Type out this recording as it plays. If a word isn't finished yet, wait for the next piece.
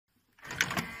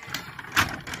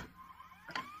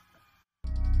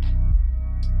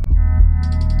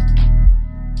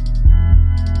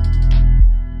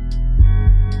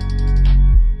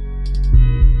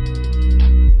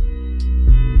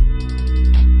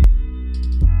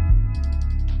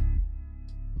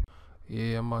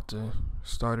I'm about to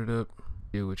start it up.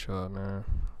 Deal with y'all, man.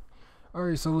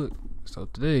 Alright, so look. So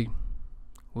today,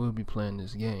 we'll be playing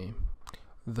this game.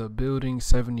 The Building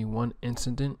 71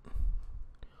 Incident.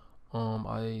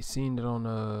 I seen it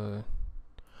on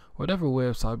whatever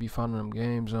website I be finding them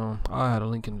games on. I had a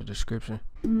link in the description.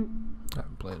 I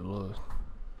haven't played a little.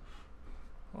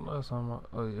 Last time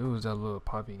it was that little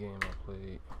poppy game I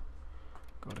played.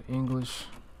 Go to English.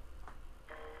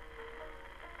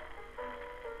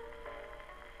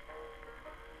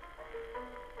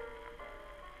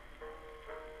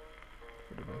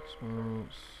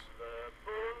 Experience.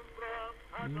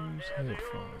 Use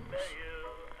headphones.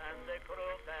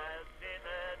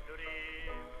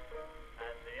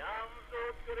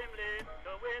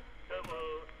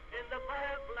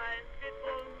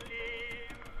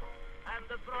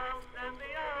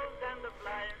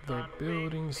 The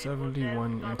Building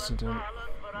 71 Incident.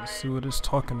 Let's see what it's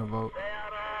talking about.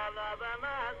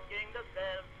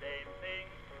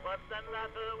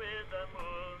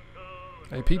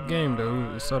 Hey, peep game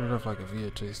though. It started off like a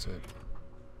VHS tape.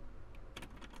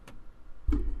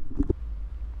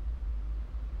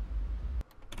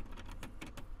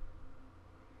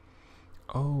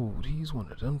 Oh, he's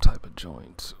one of them type of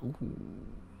joints. Ooh.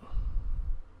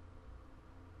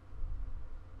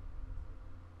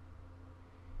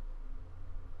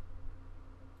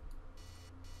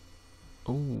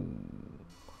 Ooh.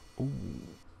 Ooh.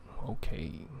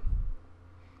 Okay.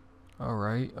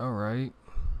 Alright, alright.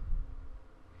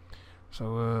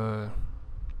 So,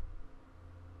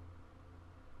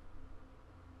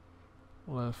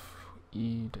 left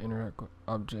E to interact with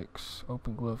objects.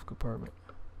 Open glove compartment.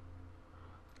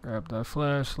 Grab that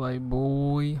flashlight,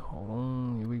 boy. Hold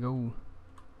on, here we go.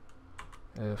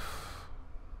 F.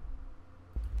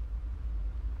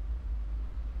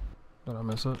 Did I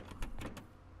mess up?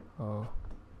 Oh.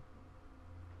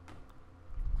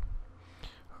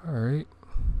 Alright.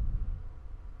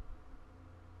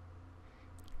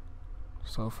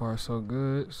 So far so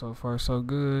good. So far so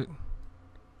good.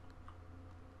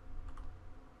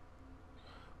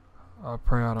 I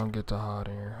pray I don't get too hot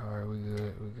in here. Alright, we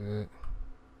good. We good.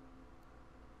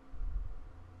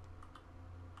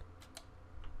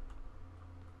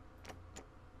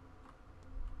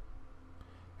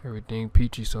 Everything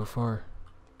peachy so far.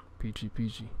 Peachy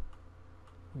peachy.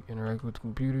 We interact with the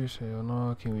computers. Hell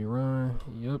no. Can we run?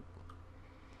 Yep.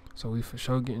 So we for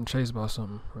sure getting chased by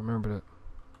something. Remember that.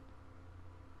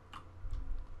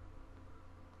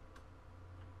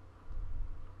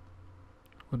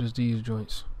 What is these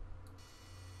joints?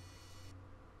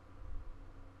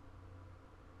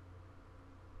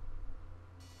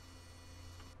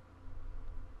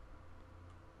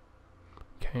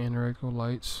 Can't interact with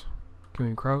lights. Can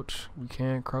we crouch? We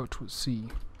can crouch with C.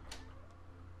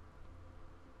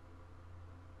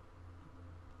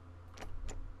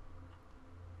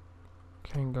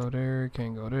 Can't go there,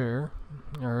 can't go there.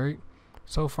 Alright.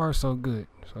 So far so good.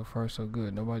 So far so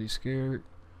good. Nobody's scared.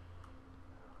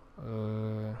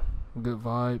 Good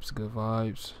vibes, good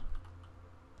vibes.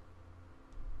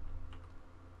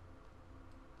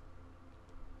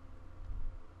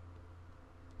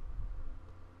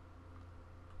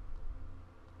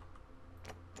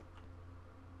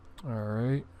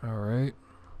 Alright, alright.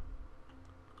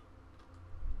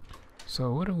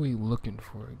 So what are we looking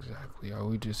for exactly? Are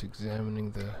we just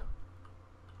examining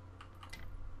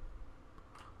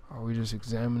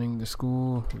the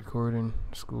school, recording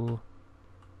school?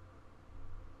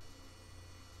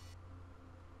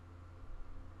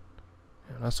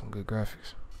 Yeah, that's some good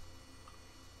graphics.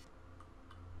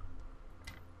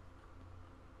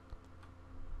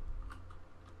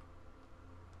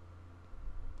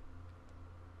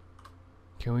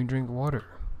 Can we drink water?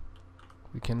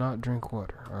 We cannot drink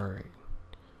water. Alright.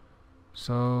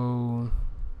 So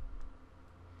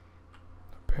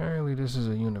apparently this is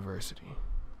a university.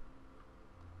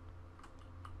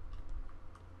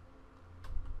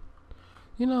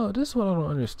 You know, this is what I don't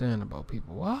understand about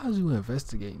people. Why is you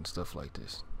investigating stuff like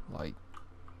this? Like,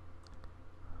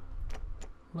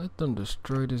 let them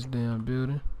destroy this damn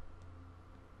building.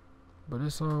 But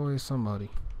it's always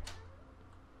somebody.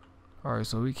 Alright,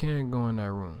 so we can't go in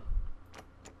that room.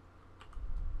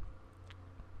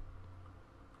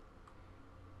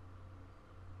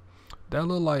 That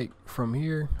look like from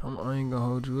here. I ain't gonna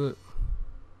hold you up.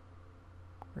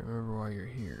 Remember why you're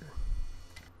here.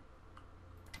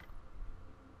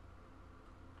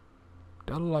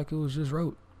 That look like it was just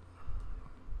wrote.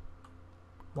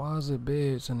 Why is it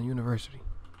beds in the university?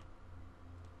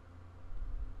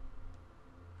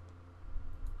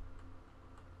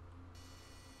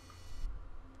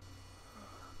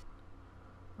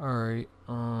 Alright,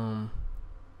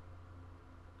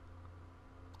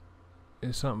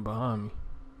 It's something behind me.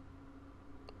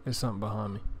 It's something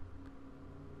behind me.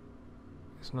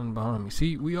 It's nothing behind me.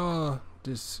 See, we all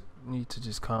just need to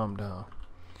just calm down.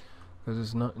 Because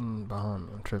there's nothing behind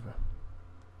me. I'm tripping.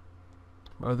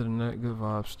 But other than that, good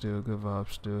vibes still. Good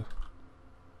vibes still.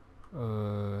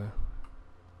 The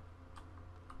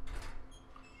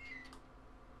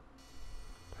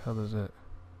hell is that?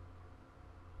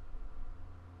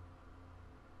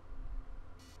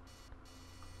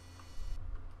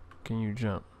 Can you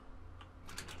jump?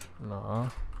 Nah.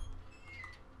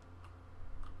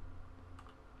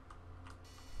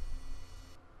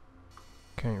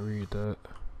 Can't read that.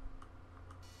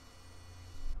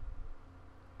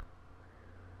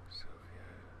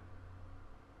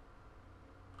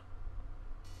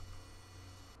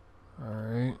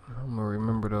 Alright, I'm gonna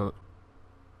remember that.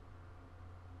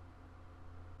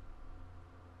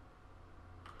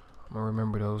 I'm gonna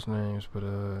remember those names, but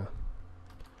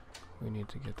we need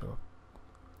to get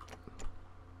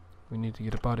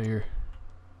up out of here.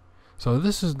 So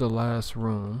this is the last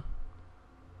room.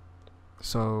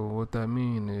 So what that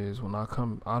means is when I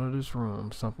come out of this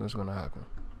room, something's gonna happen.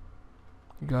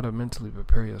 You gotta mentally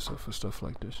prepare yourself for stuff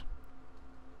like this.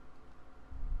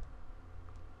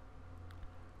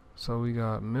 So we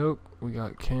got milk, we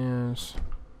got cans.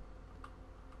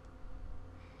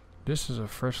 This is a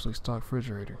freshly stocked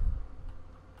refrigerator.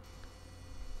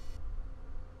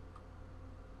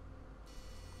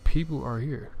 People are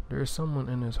here. There's someone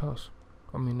in this house.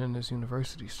 I mean, in this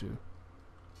university still.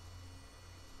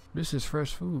 This is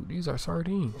fresh food. These are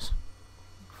sardines.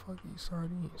 Fuck these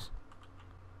sardines.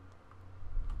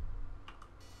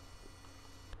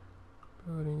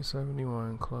 Building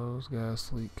 71, closed,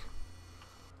 gas leak.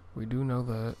 We do know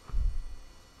that.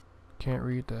 Can't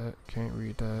read that. Can't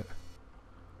read that.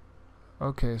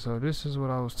 Okay, so this is what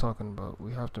I was talking about.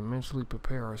 We have to mentally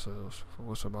prepare ourselves for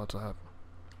what's about to happen.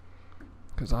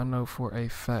 Because I know for a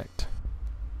fact.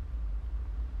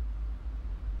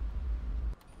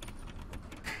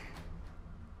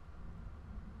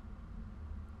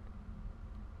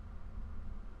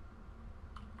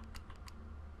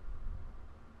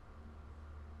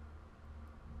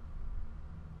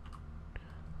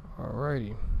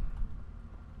 Alrighty.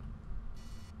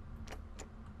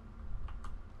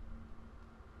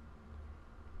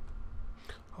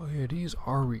 Oh yeah, these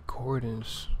are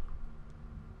recordings.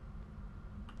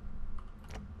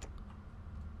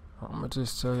 I'm gonna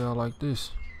just tell y'all like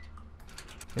this.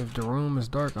 If the room is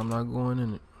dark, I'm not going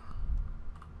in it.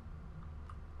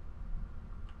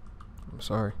 I'm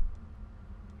sorry.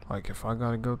 Like if I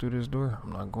gotta go through this door,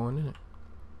 I'm not going in it.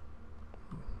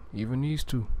 Even these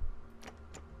two.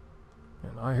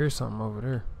 And I hear something over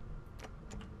there.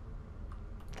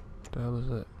 What the hell is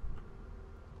that?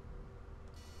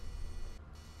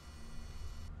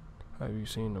 Have you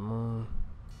seen the moon?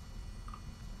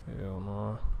 Hell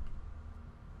no.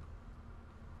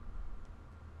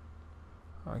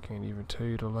 I can't even tell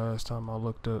you the last time I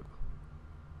looked up.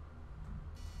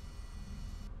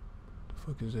 The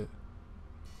fuck is it?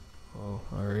 Oh,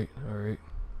 alright, alright.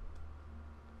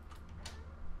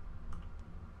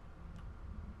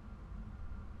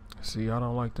 See, I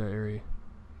don't like that area.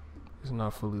 It's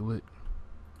not fully lit.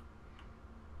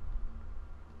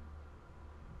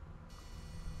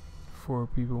 Four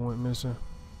people went missing.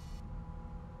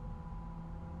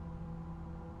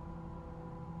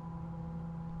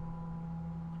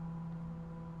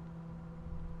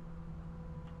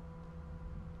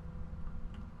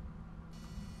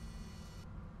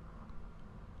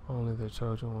 Only the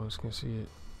chosen ones can see it.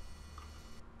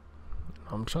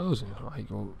 I'm chosen. Like,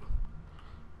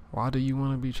 why do you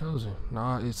want to be chosen?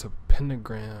 Nah, it's a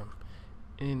pentagram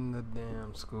in the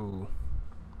damn school.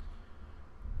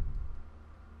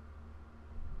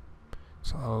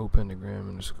 It's a whole pentagram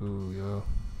in the school, yo.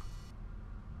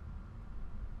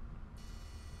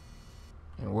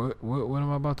 And what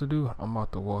am I about to do? I'm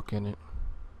about to walk in it.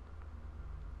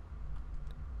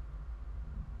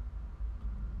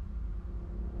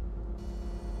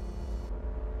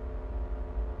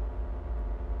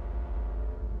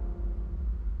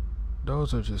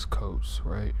 Those are just coats,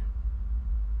 right?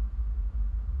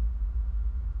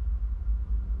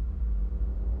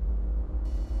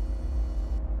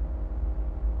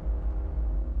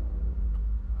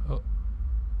 Oh.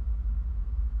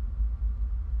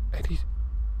 Hey, these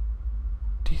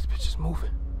bitches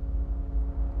moving.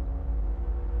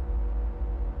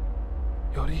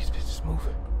 Yo, these bitches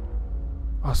moving.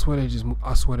 I swear they just moved.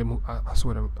 I swear they moved. I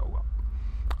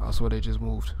swear they just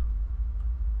moved.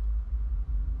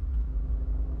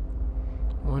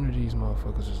 One of these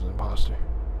motherfuckers is an imposter.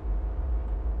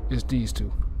 It's these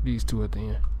two. These two at the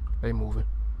end. They moving.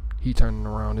 He turning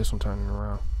around. This one turning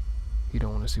around. He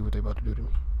don't want to see what they about to do to me.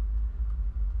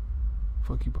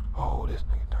 Fuck you. Oh, this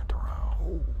nigga turned around.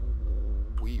 Oh,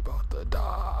 we about to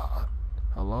die.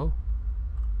 Hello?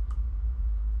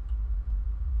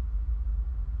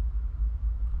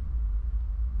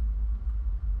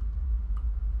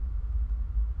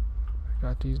 I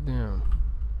got these damn.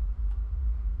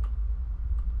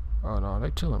 Oh no,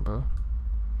 they chilling, bro.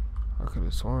 I could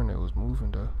have sworn it was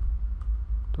moving though.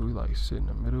 Do we like sit in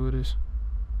the middle of this?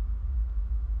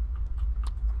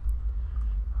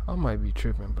 I might be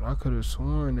tripping, but I could have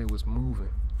sworn it was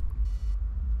moving.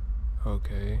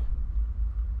 Okay.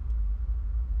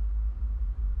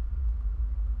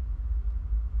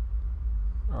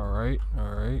 Alright,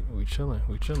 alright. We chilling.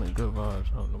 We chilling. Good vibes.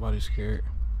 Oh, nobody's scared.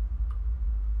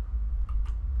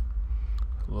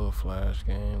 Little flash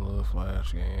game, little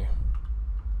flash game.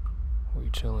 We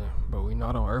chilling, but we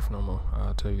not on Earth no more.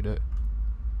 I'll tell you that.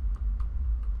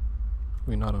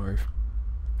 We not on Earth.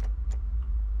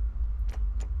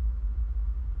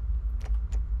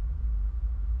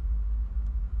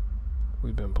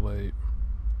 We been played.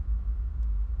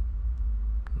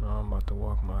 Now I'm about to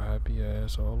walk my happy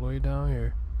ass all the way down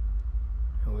here,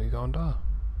 and we gonna die.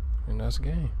 And that's the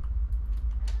game.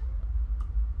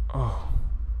 Oh.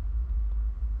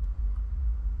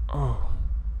 Oh.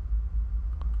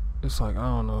 It's like I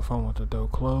don't know if I want the door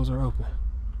closed or open.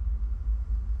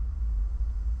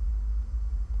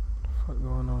 What the fuck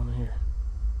going on in here?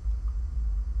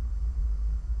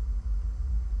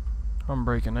 I'm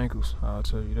breaking ankles, I'll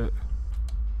tell you that.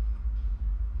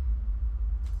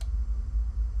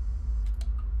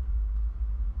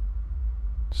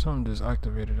 Something just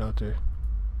activated out there.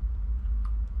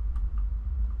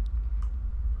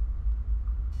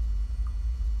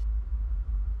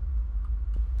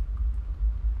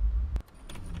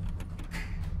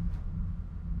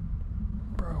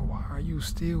 Bro, why are you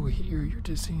still here? You're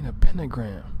just seeing a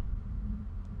pentagram.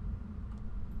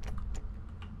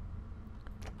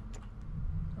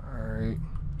 Alright.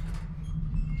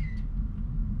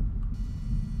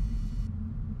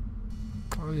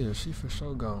 Oh yeah, she for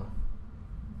sure gone.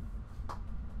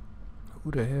 Who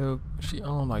the hell? She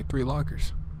owned like 3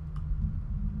 lockers.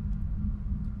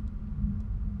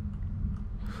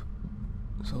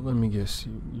 So let me guess,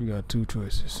 you got 2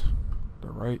 choices. The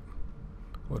right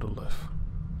or the left.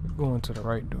 We're going to the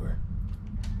right door.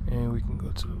 And we can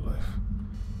go to the left.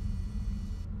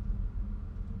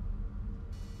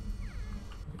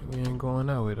 We ain't going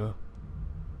that way though.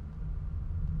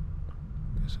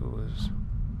 Guess it was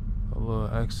a little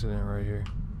accident right here.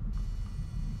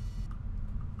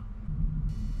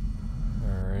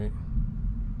 Alright.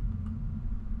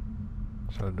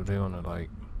 So do they wanna like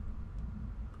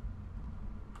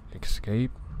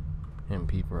escape and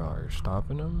people are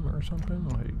stopping them or something?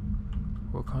 Like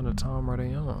what kind of time are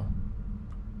they on?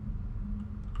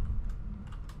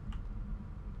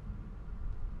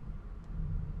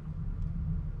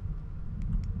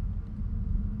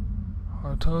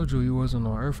 I told you he wasn't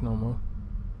on Earth no more.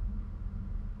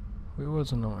 We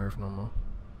wasn't on Earth no more.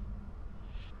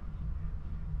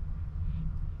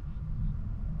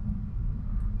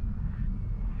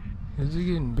 Is it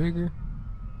getting bigger?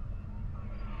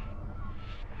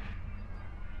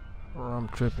 Or I'm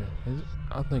tripping.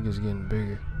 I think it's getting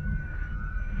bigger.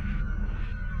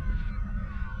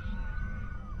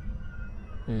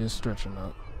 Yeah, it's stretching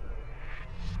out.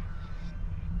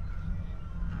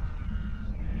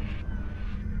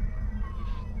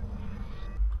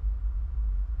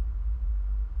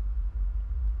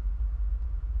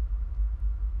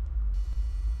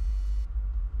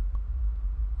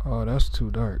 Oh, that's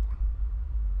too dark.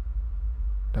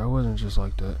 That wasn't just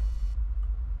like that.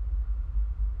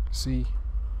 See?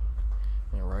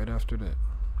 And right after that.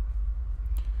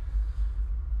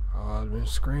 Oh, I've been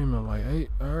screaming like, hey,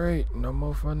 alright, no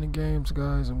more fun and games,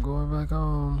 guys. I'm going back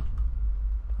home.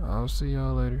 I'll see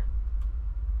y'all later.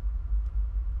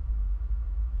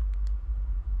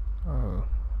 Oh,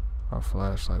 my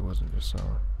flashlight wasn't just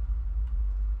on.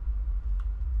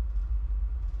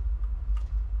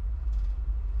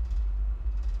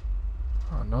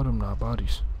 I know them not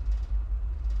bodies.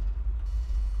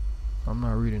 I'm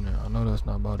not reading that. I know that's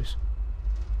not bodies.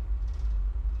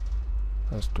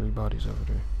 That's 3 bodies over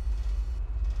there.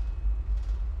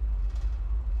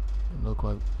 It look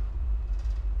like...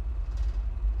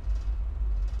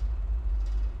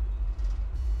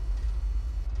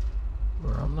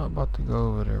 Bro, I'm not about to go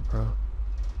over there, bro.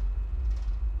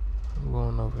 I'm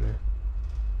going over there.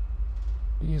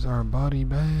 These are body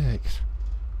bags.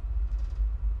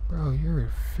 Bro,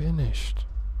 you're finished.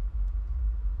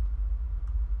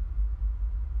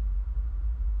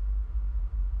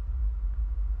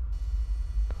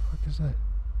 The fuck is that?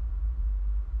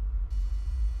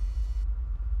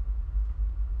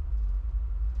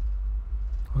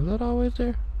 Was that always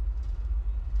there?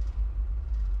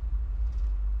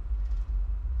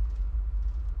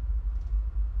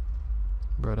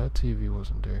 Bro, that TV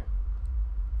wasn't there.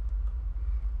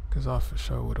 Cause I for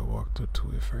sure would have walked up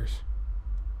to it first.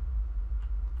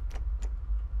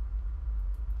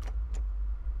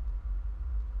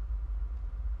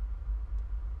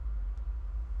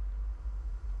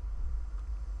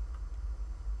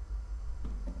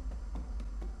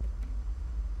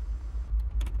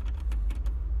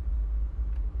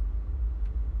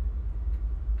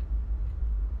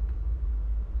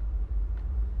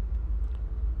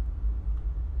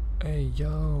 Hey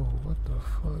yo, what the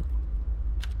fuck?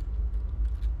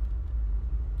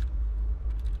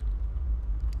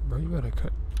 Bro, you better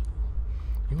cut.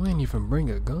 You ain't even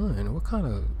bring a gun. What kind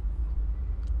of...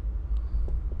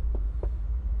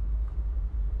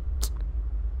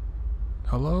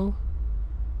 Hello?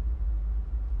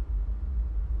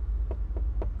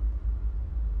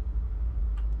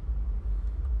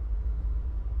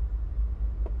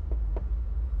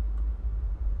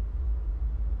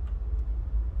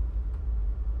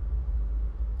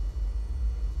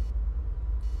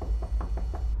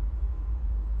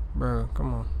 Bro,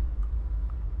 come on.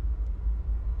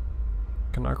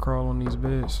 Can I crawl on these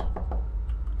beds?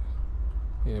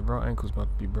 Yeah, bro, ankle's about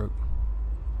to be broke.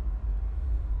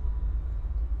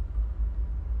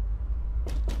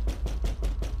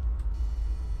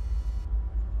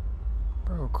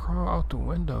 Bro, crawl out the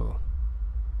window.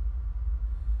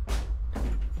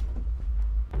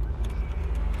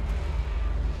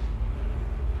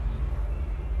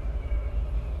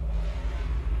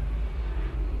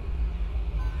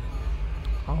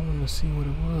 I wanted to see what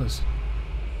it was.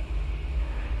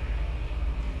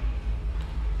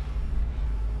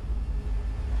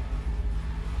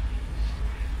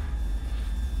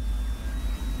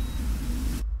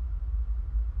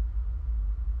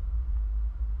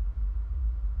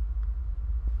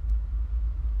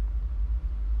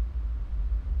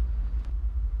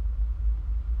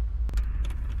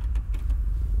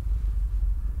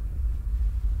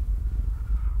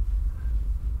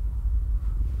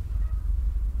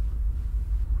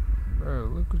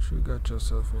 Bro, look what you got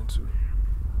yourself into.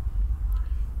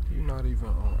 You're not even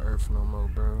on Earth no more,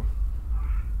 bro.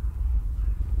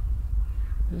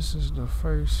 This is the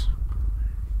first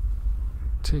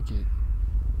ticket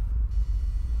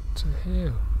to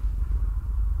hell.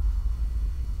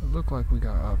 It look like we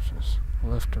got options,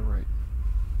 left or right.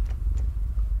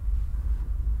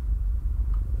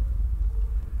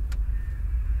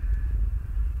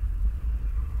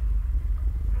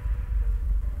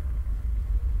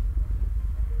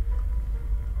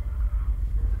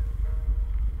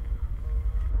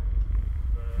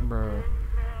 Bruh.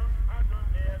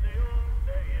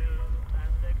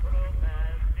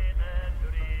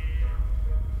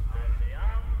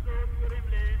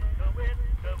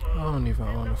 I don't even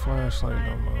own a flashlight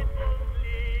no more.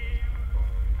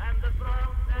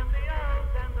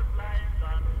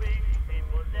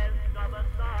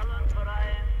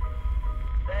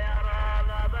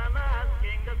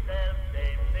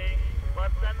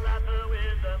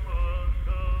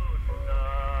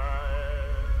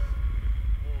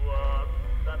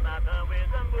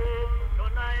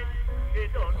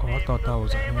 Oh, I thought that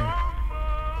was a hand.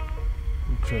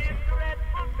 I'm tripping.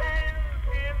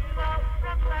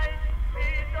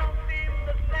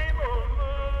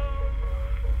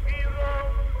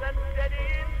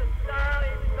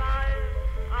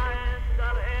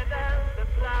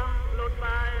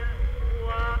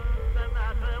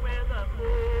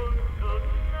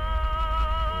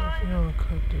 If you don't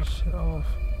cut this shit off,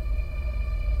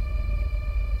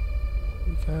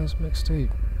 you guys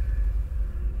mixtape.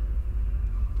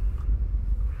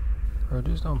 Bro,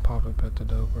 just don't pop up at the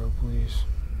door, bro, please.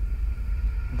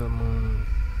 The moon.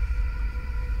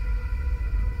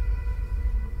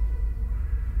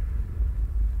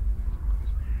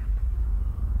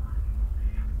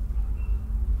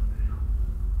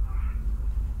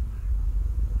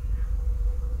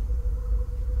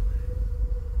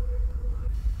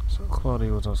 So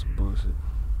Claudia was on some bullshit.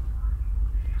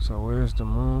 So where's the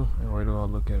moon and where do I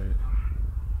look at it?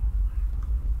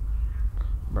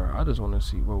 Bro, I just want to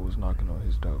see what was knocking on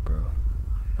his door, bro.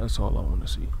 That's all I want to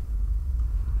see.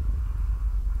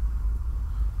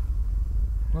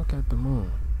 Look at the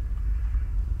moon.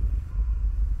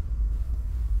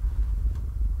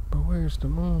 But where's the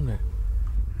moon at?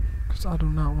 Because I do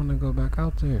not want to go back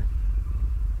out there.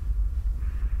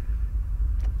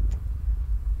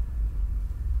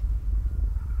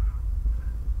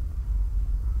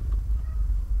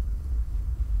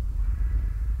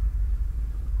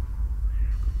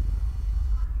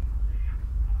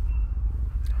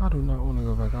 I do not want to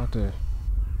go back out there.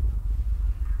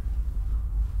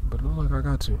 But it looks like I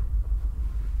got to.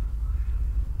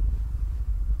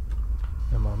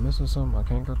 Am I missing something? I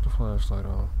can't got the flashlight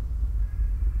on.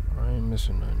 I ain't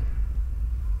missing nothing.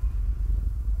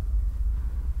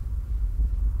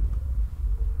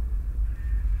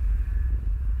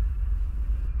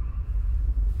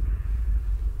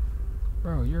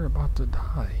 Bro, you're about to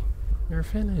die. You're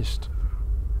finished.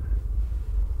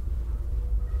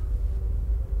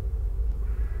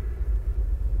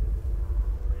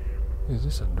 Is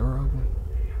this a door open?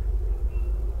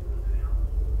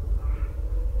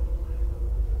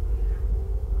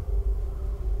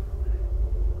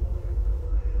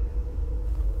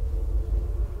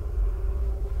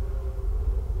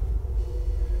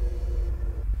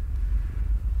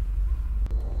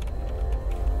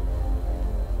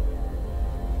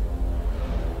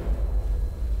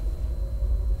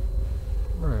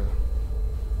 Bro.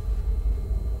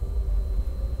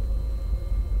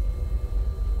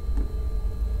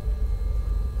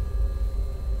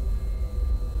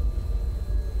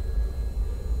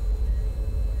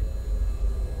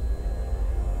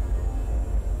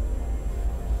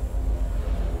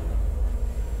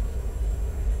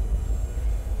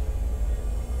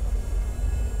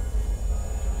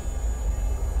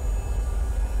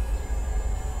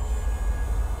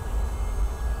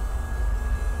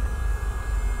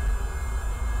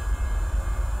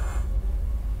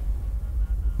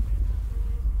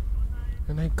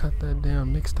 And they cut that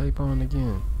damn mixtape on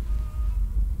again.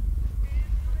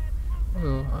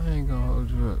 Well, I ain't gonna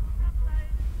hold you up.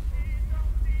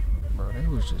 Bro, they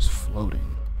was just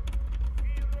floating.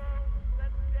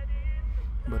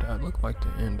 But that looked like the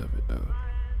end of it though.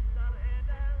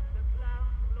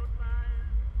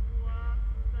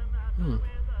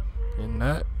 And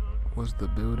that was the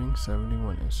Building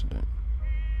 71 incident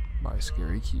by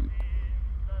Scary Cube.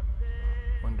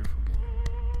 Wonderful game.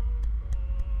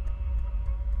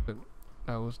 But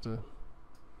that was the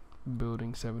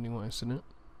Building 71 incident.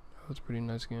 That was a pretty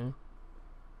nice game.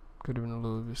 Could have been a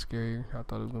little bit scarier. I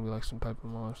thought it was gonna be like some type of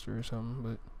monster or something,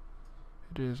 but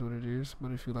it is what it is.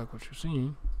 But if you like what you're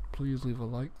seeing, please leave a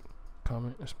like,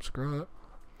 comment, and subscribe.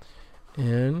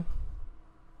 And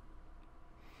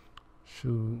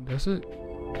shoot, that's it.